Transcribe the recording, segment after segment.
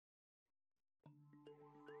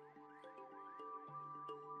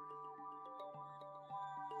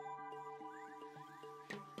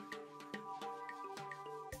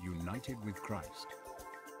united with Christ.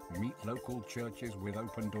 Meet local churches with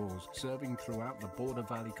open doors, serving throughout the Border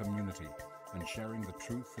Valley community and sharing the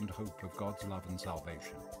truth and hope of God's love and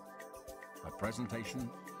salvation. A presentation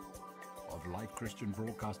of Life Christian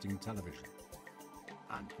Broadcasting Television.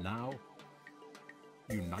 And now,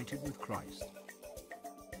 United with Christ.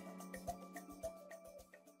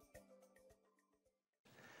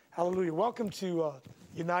 Hallelujah. Welcome to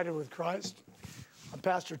United with Christ. I'm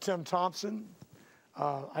Pastor Tim Thompson.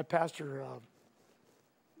 I pastor,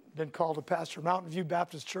 been called to pastor Mountain View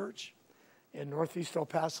Baptist Church in Northeast El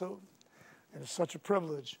Paso. And it's such a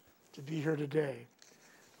privilege to be here today.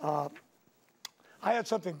 I had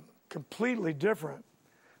something completely different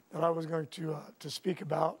that I was going to speak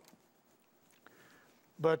about.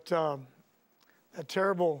 But that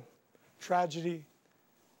terrible tragedy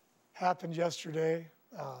happened yesterday.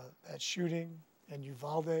 That shooting in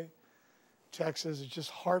Uvalde, Texas, is just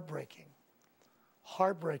heartbreaking.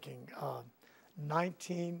 Heartbreaking.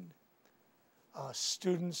 19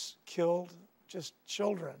 students killed, just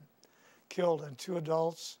children killed, and 2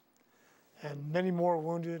 adults, and many more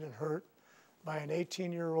wounded and hurt by an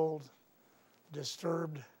 18-year-old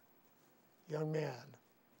disturbed young man.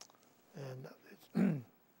 And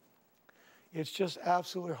it's just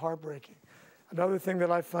absolutely heartbreaking. Another thing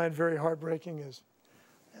that I find very heartbreaking is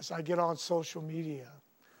as I get on social media,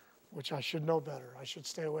 which I should know better, I should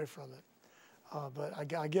stay away from it, but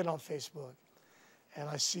I get on Facebook and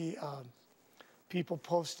I see people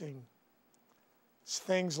posting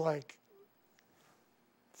things like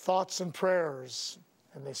thoughts and prayers,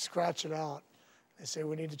 and they scratch it out. They say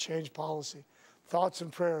we need to change policy. Thoughts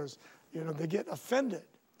and prayers. You know, they get offended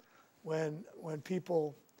when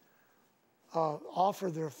people offer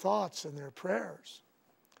their thoughts and their prayers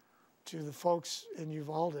to the folks in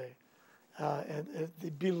Uvalde, and the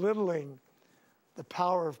belittling the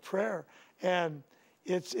power of prayer. And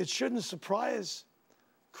it shouldn't surprise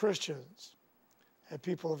Christians and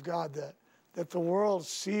people of God that the world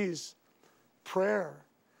sees prayer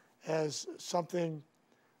as something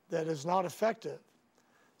that is not effective,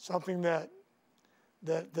 something that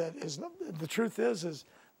is not. The truth is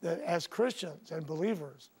that as Christians and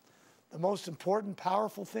believers, the most important,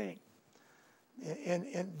 powerful thing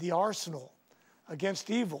in the arsenal against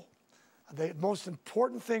evil, the most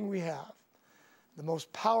important thing we have, the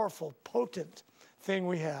most powerful, potent thing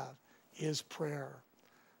we have is prayer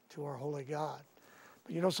to our holy God.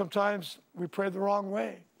 But you know, sometimes we pray the wrong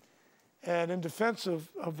way. And in defense of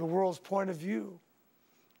the world's point of view,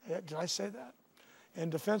 did I say that? In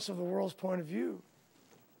defense of the world's point of view,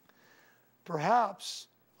 perhaps,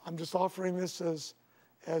 I'm just offering this as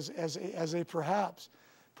a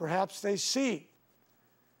perhaps they see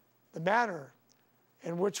the manner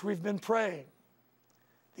in which we've been praying,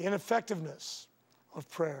 the ineffectiveness of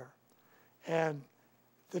prayer. And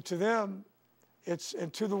to them,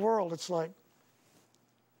 and to the world, it's like,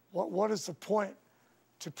 what is the point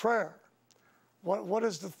to prayer? What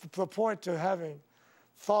is the point to having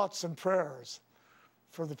thoughts and prayers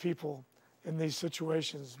for the people in these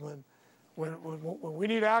situations when we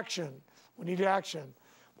need action? We need action.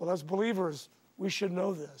 Well, as believers, we should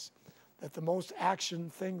know this, that the most action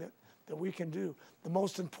thing that we can do, the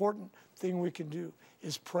most important thing we can do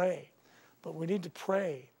is pray. But we need to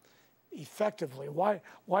pray effectively. Why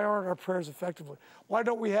aren't our prayers effectively? Why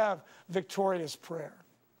don't we have victorious prayer?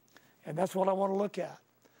 And that's what I want to look at.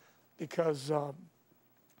 Because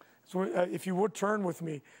if you would turn with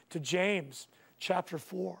me to James chapter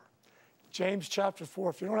 4. James chapter 4.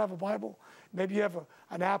 If you don't have a Bible, maybe you have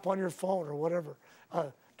an app on your phone or whatever.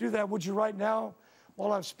 Do that, would you, right now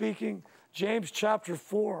while I'm speaking? James chapter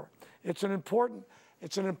 4. It's an important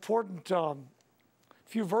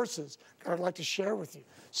few verses that I'd like to share with you.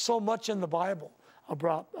 So much in the Bible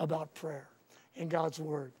about prayer in God's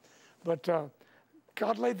Word. But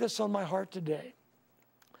God laid this on my heart today.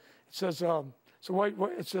 It says,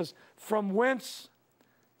 it says, from whence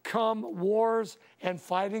come wars and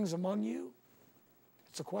fightings among you?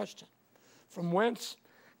 It's a question. From whence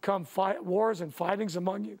come wars and fightings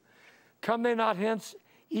among you? Come they not hence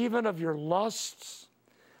even of your lusts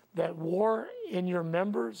that war in your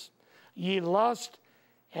members? Ye lust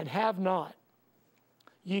and have not.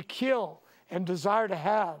 Ye kill and desire to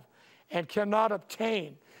have and cannot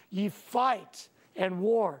obtain. Ye fight and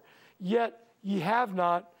war, yet ye have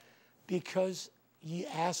not because ye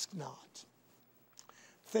ask not.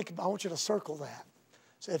 I want you to circle that.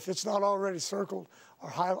 So if it's not already circled or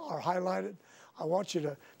highlighted, I want you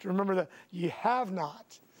to remember that ye have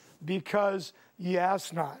not because ye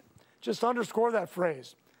ask not. Just underscore that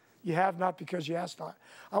phrase. You have not because you ask not.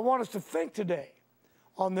 I want us to think today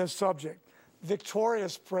on this subject,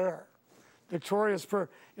 victorious prayer. Victorious prayer.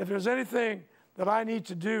 If there's anything that I need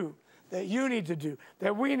to do, that you need to do,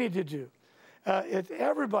 that we need to do,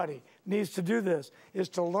 everybody needs to do this, is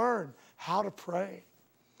to learn how to pray.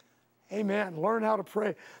 Amen. Learn how to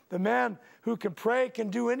pray. The man who can pray can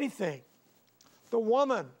do anything. The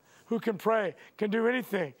woman who can pray can do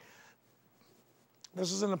anything.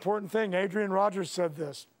 This is an important thing. Adrian Rogers said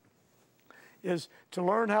this, is to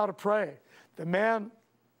learn how to pray. The man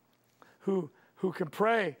who can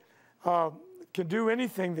pray can do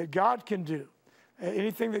anything that God can do.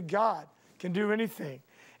 Anything that God can do anything.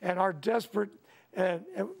 And our desperate, and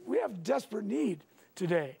we have desperate need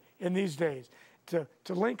today, in these days, to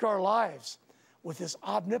link our lives with this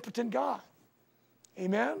omnipotent God.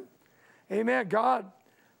 Amen? Amen. God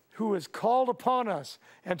who has called upon us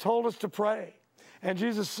and told us to pray. And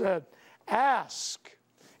Jesus said, ask,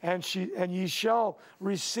 and ye shall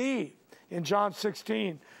receive, in John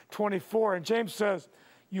 16:24. And James says,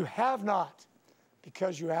 you have not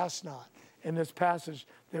because you ask not, in this passage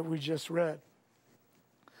that we just read.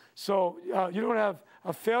 So you don't have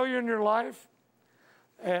a failure in your life,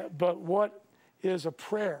 but what is a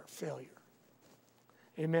prayer failure?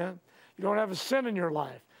 Amen? You don't have a sin in your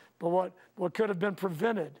life, but what could have been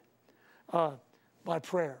prevented by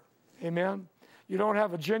prayer? Amen? You don't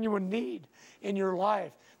have a genuine need in your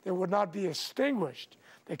life that would not be extinguished,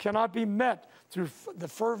 that cannot be met through the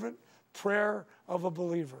fervent prayer of a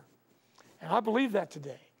believer. And I believe that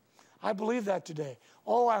today. I believe that today.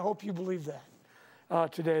 Oh, I hope you believe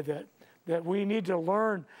that today, that we need to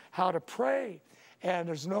learn how to pray. And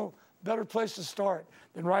there's no better place to start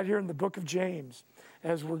than right here in the book of James,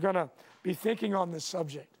 as we're going to be thinking on this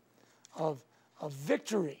subject of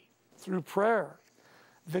victory through prayer.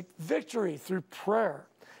 Victory through prayer.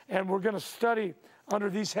 And we're going to study under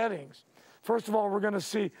these headings. First of all, we're going to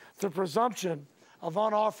see the presumption of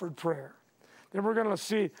unoffered prayer. Then we're going to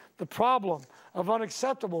see the problem of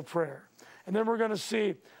unacceptable prayer. And then we're going to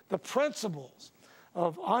see the principles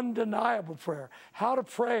of undeniable prayer. How to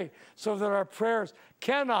pray so that our prayers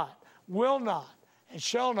cannot, will not, and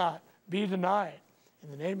shall not be denied.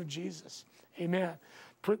 In the name of Jesus. Amen.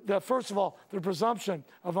 First of all, the presumption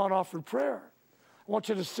of unoffered prayer. I want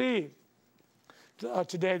you to see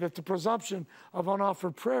today that the presumption of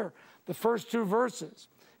unoffered prayer, the first two verses,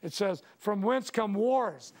 it says, from whence come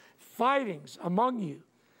wars, fightings among you?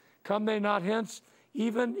 Come they not hence,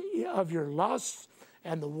 even of your lusts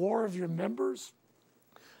and the war of your members?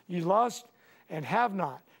 You lust and have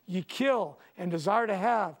not. Ye kill and desire to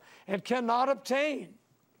have and cannot obtain.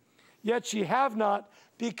 Yet ye have not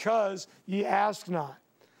because ye ask not.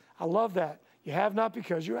 I love that. You have not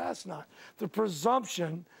because you ask not. The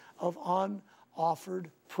presumption of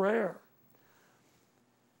unoffered prayer.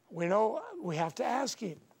 We know we have to ask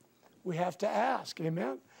Him. We have to ask.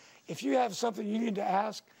 Amen? If you have something you need to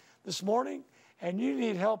ask this morning and you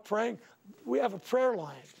need help praying, we have a prayer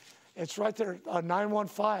line. It's right there,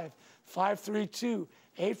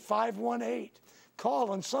 915-532-8518.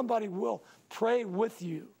 Call and somebody will pray with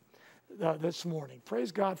you this morning.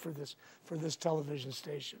 Praise God for this television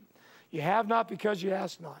station. You have not because you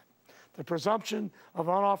ask not. The presumption of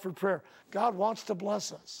unoffered prayer. God wants to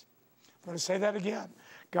bless us. I'm going to say that again.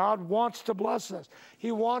 God wants to bless us.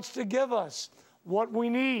 He wants to give us what we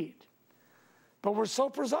need. But we're so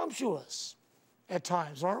presumptuous at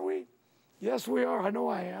times, aren't we? Yes, we are. I know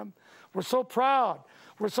I am. We're so proud.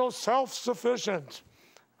 We're so self-sufficient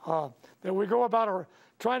that we go about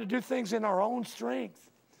trying to do things in our own strength,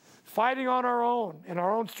 fighting on our own, in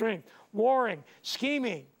our own strength, warring,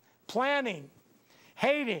 scheming, planning,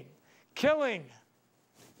 hating, killing,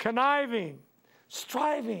 conniving,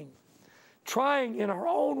 striving, trying in our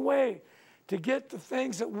own way to get the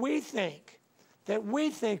things that we think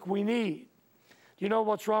we need. Do you know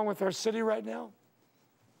what's wrong with our city right now?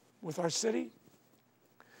 With our city?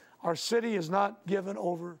 Our city is not given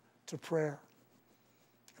over to prayer.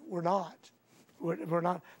 We're not. We're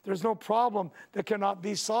not. There's no problem that cannot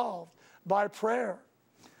be solved by prayer.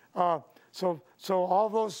 So all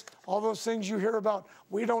those things you hear about,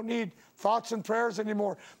 we don't need thoughts and prayers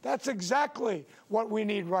anymore. That's exactly what we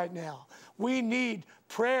need right now. We need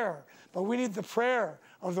prayer, but we need the prayer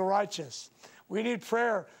of the righteous. We need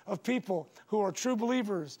prayer of people who are true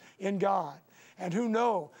believers in God and who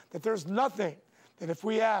know that there's nothing that if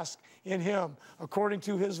we ask in Him according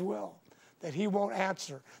to His will, that He won't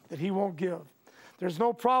answer, that He won't give. There's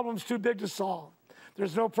no problems too big to solve.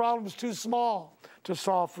 There's no problems too small to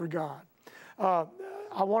solve for God.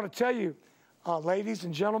 I want to tell you, ladies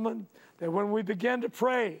and gentlemen, that when we begin to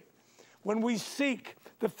pray, when we seek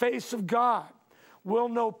the face of God, we'll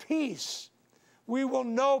know peace. We will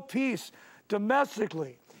know peace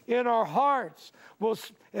domestically, in our hearts,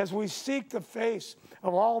 as we seek the face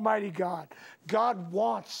of Almighty God. God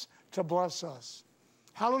wants to bless us.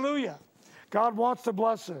 Hallelujah. God wants to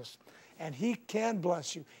bless us. And He can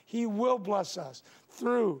bless you. He will bless us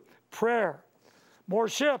through prayer. More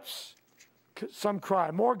ships, some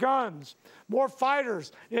cry. More guns. More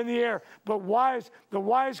fighters in the air. But the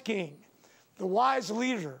wise king, the wise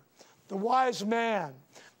leader, the wise man,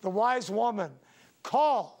 the wise woman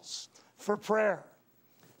calls for prayer.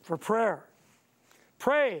 For prayer.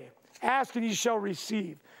 Pray, ask and you shall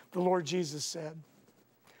receive, the Lord Jesus said.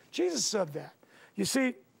 Jesus said that. You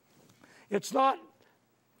see, it's not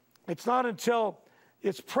until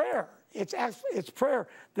it's prayer. It's prayer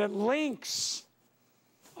that links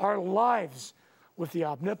our lives with the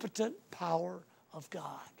omnipotent power of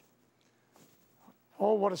God.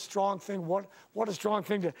 Oh, what a strong thing! What a strong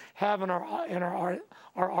thing to have in our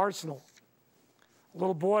arsenal. A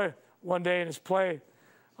little boy one day in his play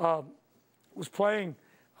was trying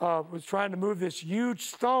to move this huge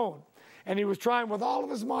stone, and he was trying with all of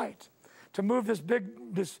his might to move this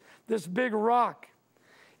big rock,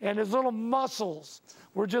 and his little muscles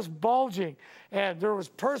were just bulging, and there was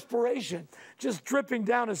perspiration just dripping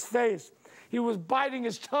down his face. He was biting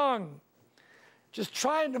his tongue, just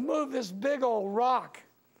trying to move this big old rock.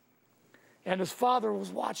 And his father was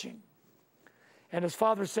watching. And his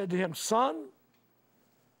father said to him, "Son,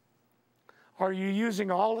 are you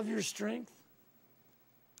using all of your strength?"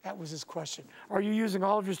 That was his question. Are you using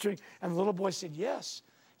all of your strength? And the little boy said, "Yes.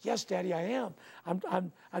 Yes, Daddy, I am.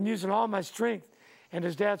 I'm using all my strength." And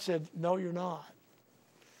his dad said, "No, you're not.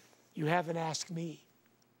 You haven't asked me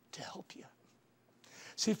to help you."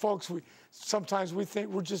 See, folks, sometimes we think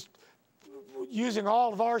we're just using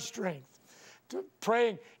all of our strength,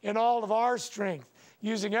 praying in all of our strength,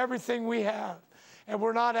 using everything we have, and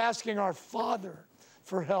we're not asking our Father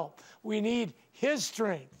for help. We need His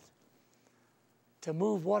strength to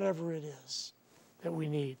move whatever it is that we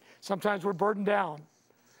need. Sometimes we're burdened down,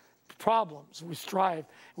 problems, we strive,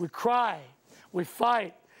 we cry, we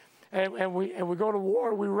fight, and we go to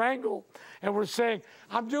war, we wrangle, and we're saying,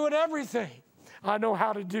 "I'm doing everything I know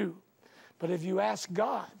how to do." But have you asked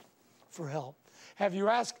God for help? Have you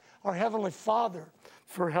asked our Heavenly Father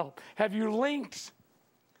for help? Have you linked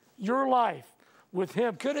your life with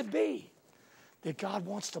Him? Could it be that God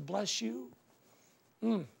wants to bless you?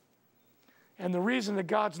 And the reason that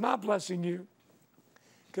God's not blessing you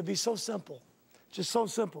could be so simple, just so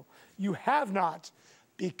simple. You have not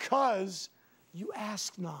because you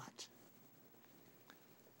ask not.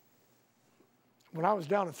 When I was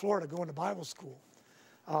down in Florida going to Bible school,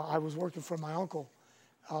 I was working for my uncle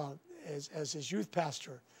as his youth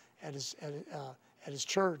pastor at his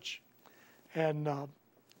church. And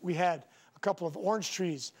we had a couple of orange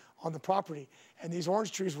trees on the property. And these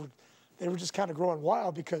orange trees were just kind of growing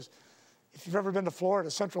wild, because if you've ever been to Florida,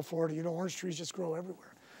 Central Florida, you know orange trees just grow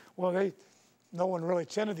everywhere. Well, no one really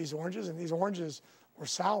tended these oranges, and these oranges were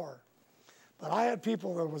sour. But I had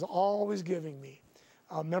people that was always giving me,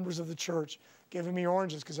 members of the church, giving me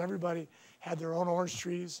oranges, because everybody had their own orange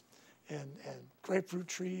trees and grapefruit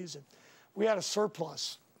trees. And we had a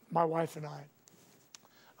surplus, my wife and I,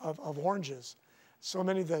 of oranges. So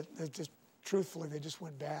many that just, truthfully, they just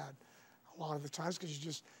went bad a lot of the times,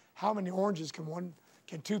 because how many oranges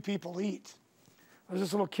can two people eat? There was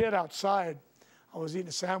this little kid outside. I was eating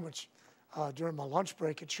a sandwich during my lunch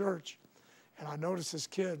break at church, and I noticed this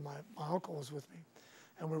kid. My uncle was with me,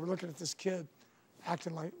 and we were looking at this kid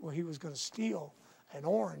acting like, well, he was going to steal an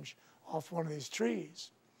orange off one of these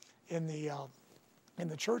trees in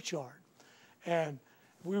the churchyard. And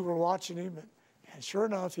we were watching him, and sure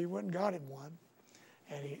enough, he went and got him one,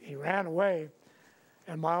 and he ran away.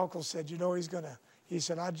 And my uncle said, he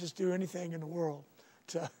said, "I'd just do anything in the world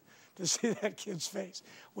to see that kid's face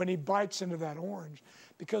when he bites into that orange,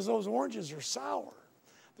 because those oranges are sour.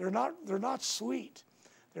 They're not sweet.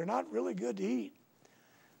 They're not really good to eat."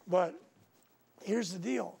 But here's the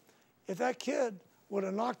deal. If that kid would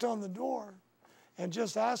have knocked on the door and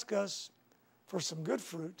just asked us for some good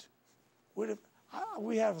fruit,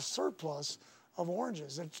 we have a surplus of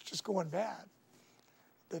oranges that's just going bad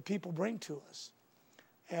that people bring to us.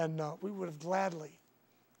 And we would have gladly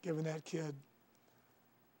given that kid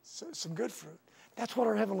some good fruit. That's what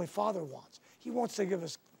our Heavenly Father wants. He wants to give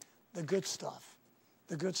us the good stuff,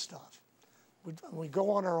 the good stuff. We go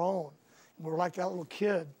on our own, and we're like that little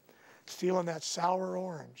kid stealing that sour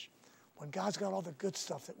orange, when God's got all the good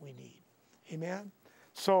stuff that we need. Amen?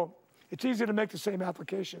 So it's easy to make the same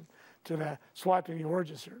application to that, swiping the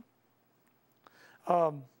oranges here.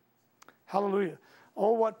 Hallelujah.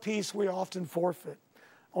 Oh, what peace we often forfeit.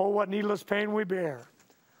 Oh, what needless pain we bear.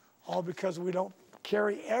 All because we don't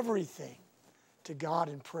carry everything to God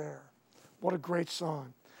in prayer. What a great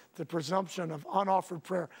song. The presumption of unoffered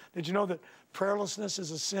prayer. Did you know that prayerlessness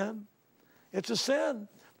is a sin? It's a sin.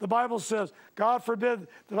 The Bible says, God forbid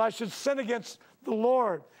that I should sin against the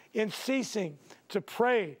Lord in ceasing to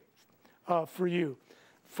pray for you.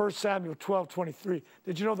 1 Samuel 12:23.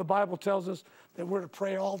 Did you know the Bible tells us that we're to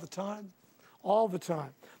pray all the time? All the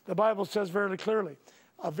time. The Bible says very clearly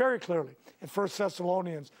in 1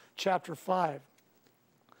 Thessalonians chapter 5,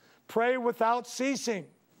 pray without ceasing.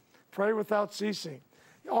 Pray without ceasing.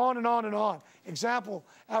 On and on and on. Example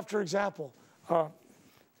after example.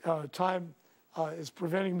 Time is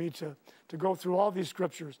preventing me to go through all these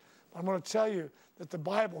scriptures. I'm going to tell you that the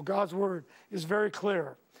Bible, God's Word, is very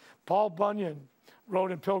clear. Paul Bunyan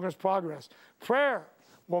wrote in Pilgrim's Progress, prayer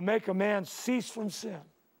will make a man cease from sin.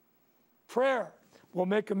 Prayer will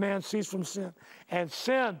make a man cease from sin. And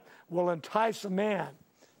sin will entice a man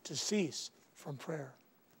to cease from prayer.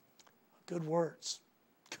 Good words.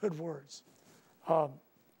 Good words. Are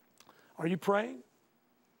you praying?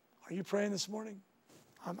 Are you praying this morning?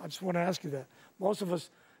 I just want to ask you that. Most of us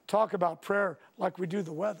talk about prayer like we do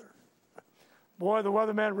the weather. Boy, the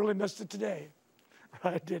weatherman really missed it today.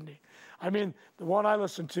 Right, didn't he? I mean, the one I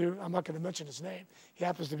listen to, I'm not going to mention his name. He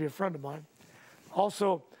happens to be a friend of mine.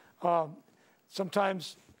 Also,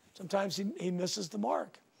 sometimes he misses the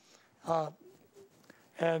mark.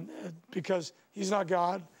 And because he's not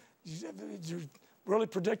God, you're really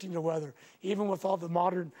predicting the weather. Even with all the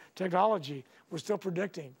modern technology, we're still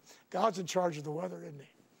predicting. God's in charge of the weather, isn't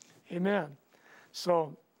he? Amen.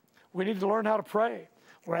 So we need to learn how to pray.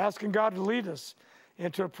 We're asking God to lead us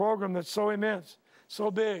into a program that's so immense, so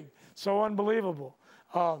big, so unbelievable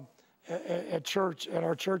at church, at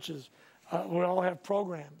our churches. We all have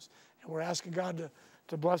programs, and we're asking God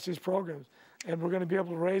to bless these programs. And we're going to be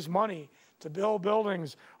able to raise money to build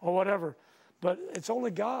buildings or whatever. But it's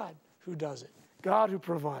only God who does it, God who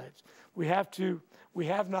provides. We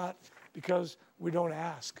have not because we don't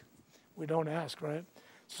ask. We don't ask, right?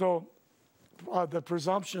 So the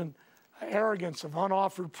presumption, arrogance of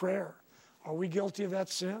unoffered prayer. Are we guilty of that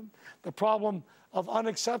sin? The problem of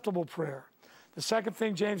unacceptable prayer. The second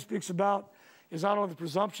thing James speaks about is not only the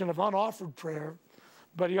presumption of unoffered prayer,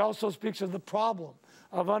 but he also speaks of the problem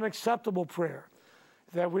of unacceptable prayer.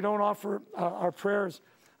 That we don't offer our prayers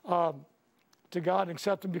to God and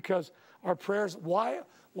accept them because our prayers, why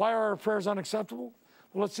are our prayers unacceptable?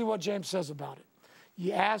 Well, let's see what James says about it.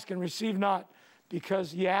 Ye ask and receive not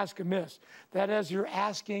because ye ask amiss. That is, you're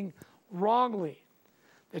asking wrongly,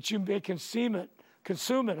 that you may consume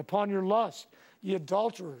it upon your lust, ye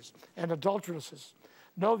adulterers and adulteresses.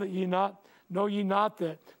 Know ye not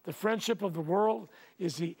that the friendship of the world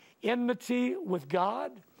is the enmity with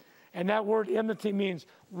God? And that word enmity means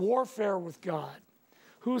warfare with God.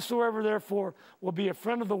 Whosoever therefore will be a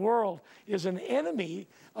friend of the world is an enemy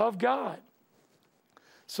of God.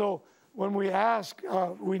 So when we ask,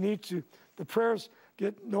 we need to, the prayers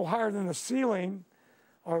get no higher than the ceiling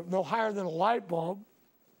or no higher than a light bulb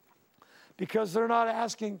because they're not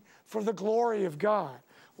asking for the glory of God.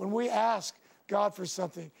 When we ask God for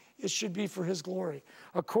something, it should be for His glory,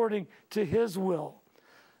 according to His will.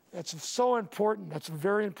 That's so important. That's a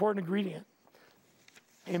very important ingredient.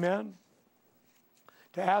 Amen?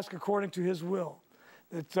 To ask according to His will.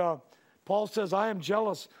 That Paul says, I am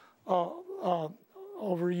jealous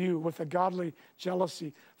over you with a godly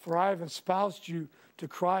jealousy, for I have espoused you to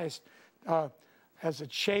Christ as a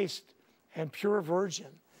chaste and pure virgin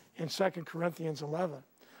in 2 Corinthians 11.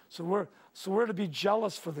 So we're to be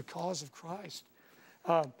jealous for the cause of Christ.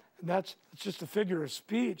 And it's just a figure of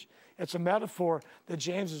speech. It's a metaphor that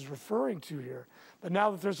James is referring to here. But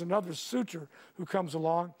now that there's another suitor who comes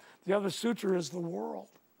along, the other suitor is the world.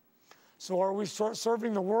 So are we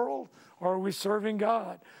serving the world or are we serving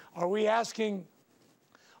God? Are we asking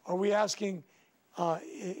in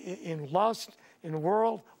lust, in the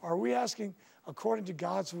world? Or are we asking according to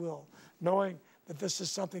God's will, knowing that this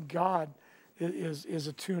is something God is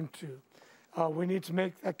attuned to? We need to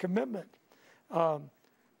make that commitment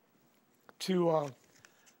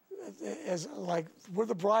as like we're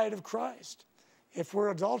the bride of Christ. If we're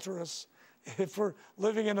adulterous, if we're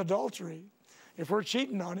living in adultery, if we're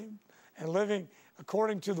cheating on Him and living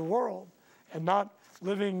according to the world and not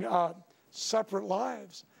living separate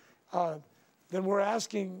lives, then we're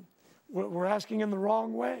asking in the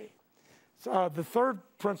wrong way. The third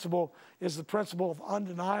principle is the principle of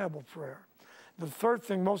undeniable prayer. The third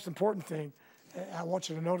thing, most important thing, I want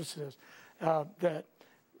you to notice is that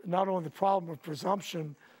not only the problem of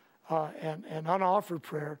presumption and unoffered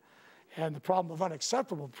prayer and the problem of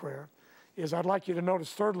unacceptable prayer is I'd like you to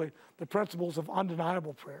notice, thirdly, the principles of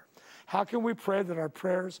undeniable prayer. How can we pray that our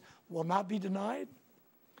prayers will not be denied?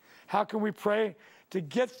 How can we pray to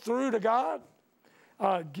get through to God?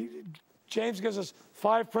 James gives us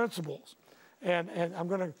 5 principles, and I'm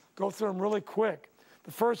going to go through them really quick.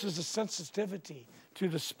 The first is the sensitivity to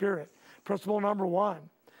the Spirit. Principle number 1,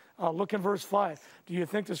 look in verse 5. Do you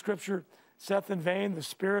think the Scripture saith in vain, the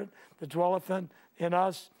Spirit that dwelleth in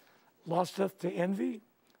us lusteth to envy?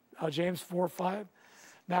 James 4:5.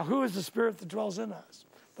 Now, who is the Spirit that dwells in us?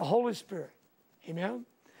 The Holy Spirit. Amen?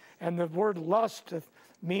 And the word lusteth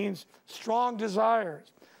means strong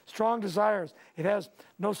desires. Strong desires. It has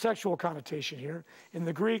no sexual connotation here. In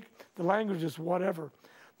the Greek, the language is whatever.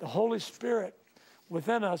 The Holy Spirit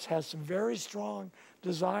within us has some very strong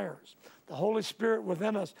desires. The Holy Spirit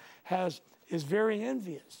within us is very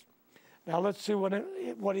envious. Now let's see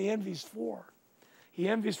what he envies for. He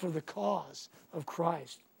envies for the cause of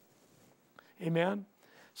Christ. Amen?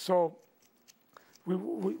 So we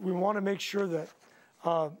want to make sure that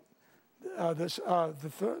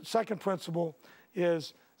the second principle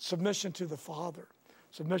is submission to the Father.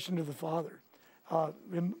 Submission to the Father.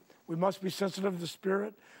 We must be sensitive to the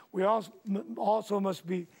Spirit. We also must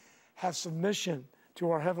have submission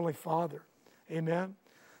to our Heavenly Father. Amen?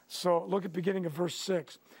 So look at the beginning of verse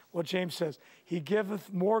 6, what James says. He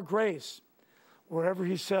giveth more grace. Wherever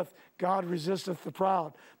he saith, God resisteth the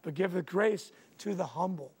proud, but giveth grace to the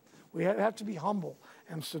humble. We have to be humble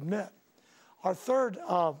and submit. Our third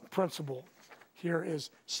principle here is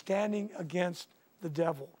standing against the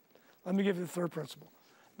devil. Let me give you the third principle.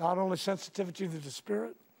 Not only sensitivity to the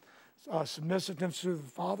Spirit, submissiveness to the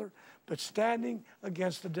Father, but standing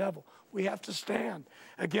against the devil. We have to stand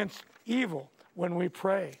against evil when we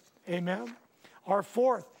pray. Amen? Our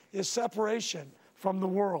fourth is separation from the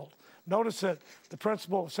world. Notice that the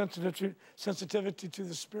principle of sensitivity to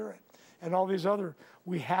the Spirit and all these other,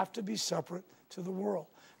 we have to be separate to the world.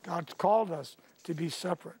 God called us to be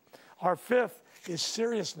separate. Our fifth is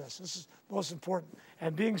seriousness. This is most important.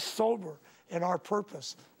 And being sober in our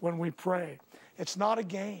purpose when we pray. It's not a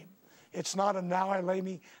game. It's not a now I lay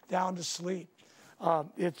me down to sleep.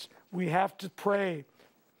 We have to pray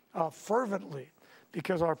fervently,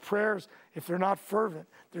 because our prayers, if they're not fervent,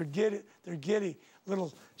 they're giddy,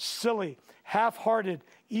 little silly, half-hearted,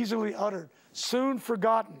 easily uttered, soon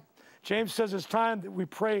forgotten. James says it's time that we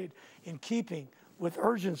prayed in keeping with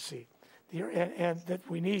urgency, and that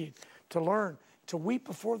we need to learn to weep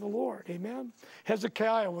before the Lord. Amen?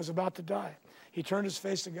 Hezekiah was about to die. He turned his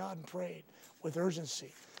face to God and prayed with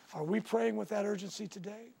urgency. Are we praying with that urgency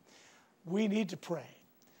today? We need to pray.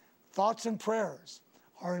 Thoughts and prayers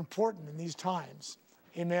are important in these times.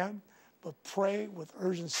 Amen? But pray with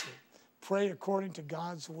urgency. Pray according to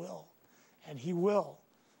God's will, and he will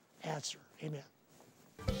answer. Amen.